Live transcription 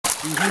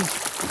He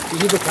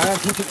the car,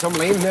 he took some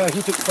lane there,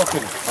 he took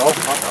fucking... Oh,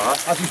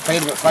 fuck as he's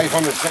paid about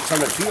 500,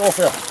 600 feet off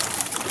there.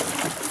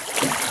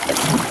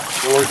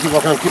 So we'll keep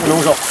working on keeping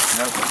those up.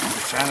 Yep,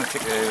 you're trying to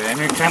take the end,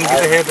 you're trying to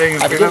get the head down.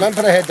 I've got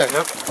for the head down.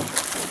 Yep.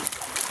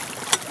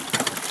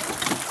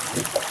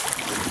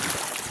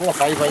 4 or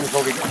 5 lines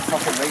will be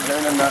fucking right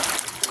down in that.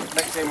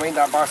 Next time wind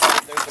that bastard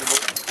down to the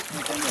boat.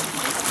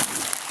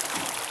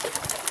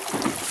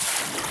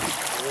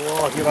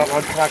 Oh, hear that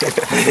rod cracking.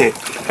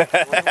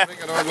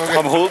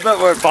 I'm holding it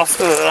where it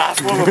busted the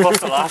last one, we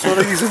busted the last one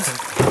of these.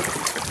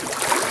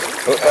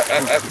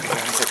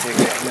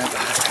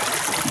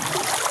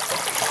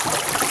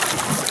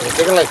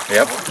 Take a leg.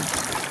 Yep.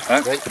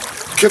 Huh? Right.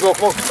 Keep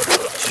off, look.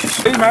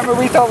 You remember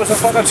we thought it was a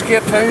fucking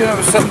skate too and it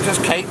was sitting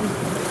just kiting?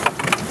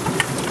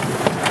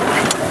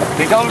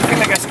 They don't feel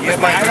like a skate.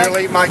 My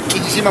really, my key,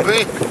 see my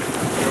buoy?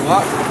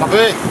 What? My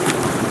buoy.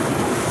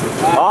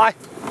 Aye.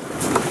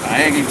 I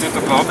think he's just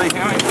a bobby,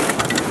 can't he?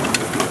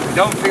 You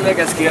don't feel like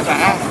a skate,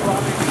 huh?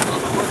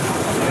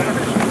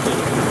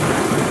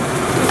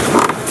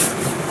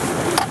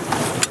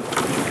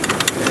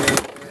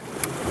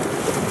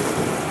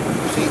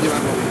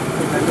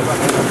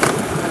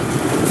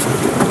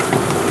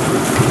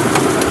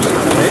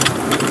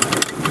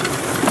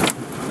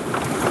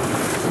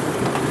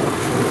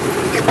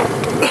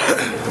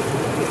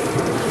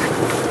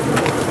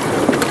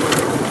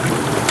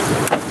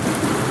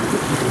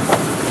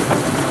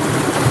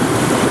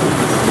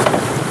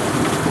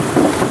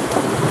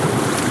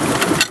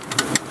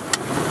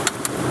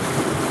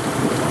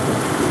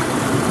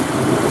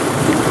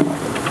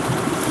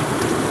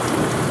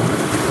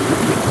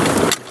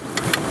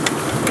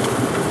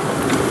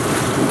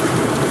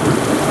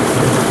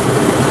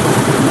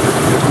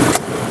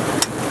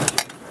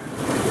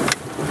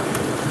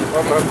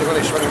 I'm going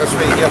to swing this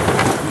way here.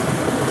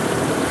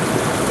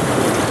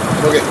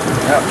 Okay.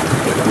 Yeah.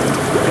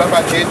 Flip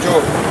that chain,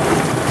 Joe.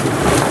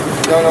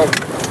 No.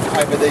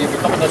 Aye, but you'll be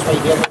coming this way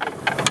here.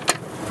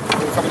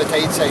 You'll come on the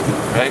tide side.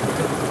 Right.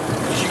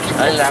 You keep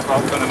I'll lap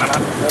up in a minute.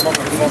 I'm up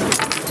with the fuck.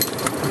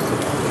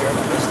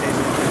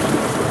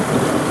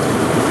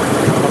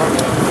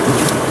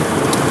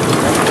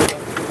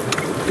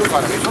 You're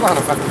fine, mate. You're not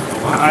having fun.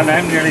 And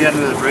I'm nearly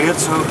into the braid,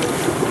 so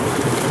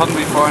couldn't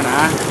be far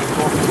now.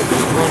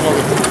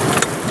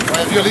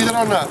 Have you a leader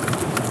on that?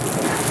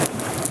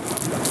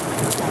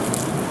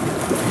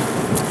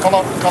 Call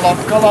up.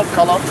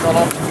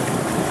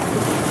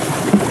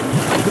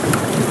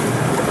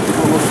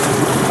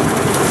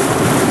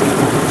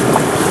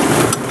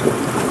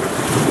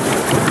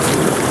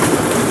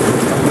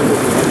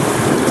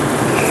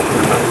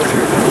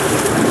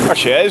 There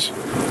she is.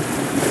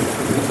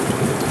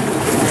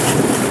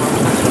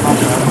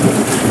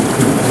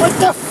 What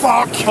the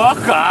fuck?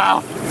 Fuck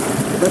off!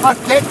 I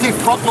get the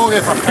fuck load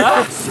of for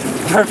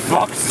For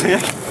fuck's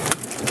sake!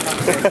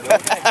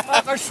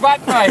 I'm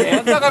sweating my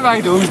head, look at my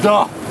nose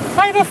though.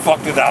 How the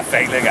fuck did that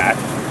feel like that?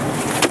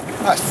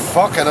 That's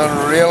fucking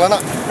unreal,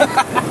 innit?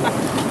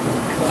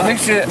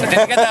 Did you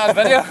get that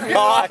video?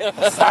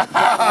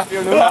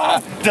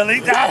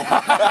 Delete that!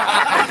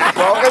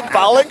 Fucking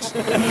balance.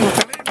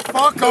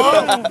 Fuck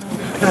on!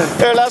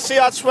 Here, let's see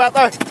that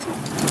sweater.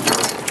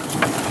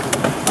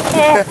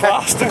 Oh,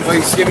 bastard! Well,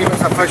 you see me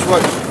with a fish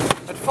watch.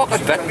 It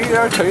fucking bit me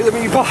there too, the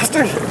wee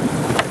bastard!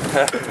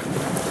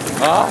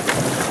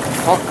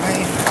 Fuck me.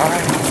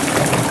 Alright.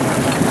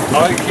 I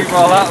keep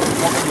all that.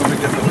 Fucking going to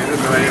get the meat in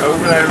the way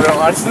over there,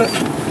 relaxing it.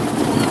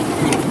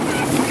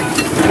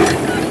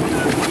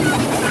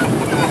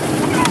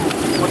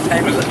 What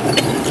time is it?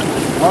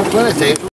 Well, plenty of time.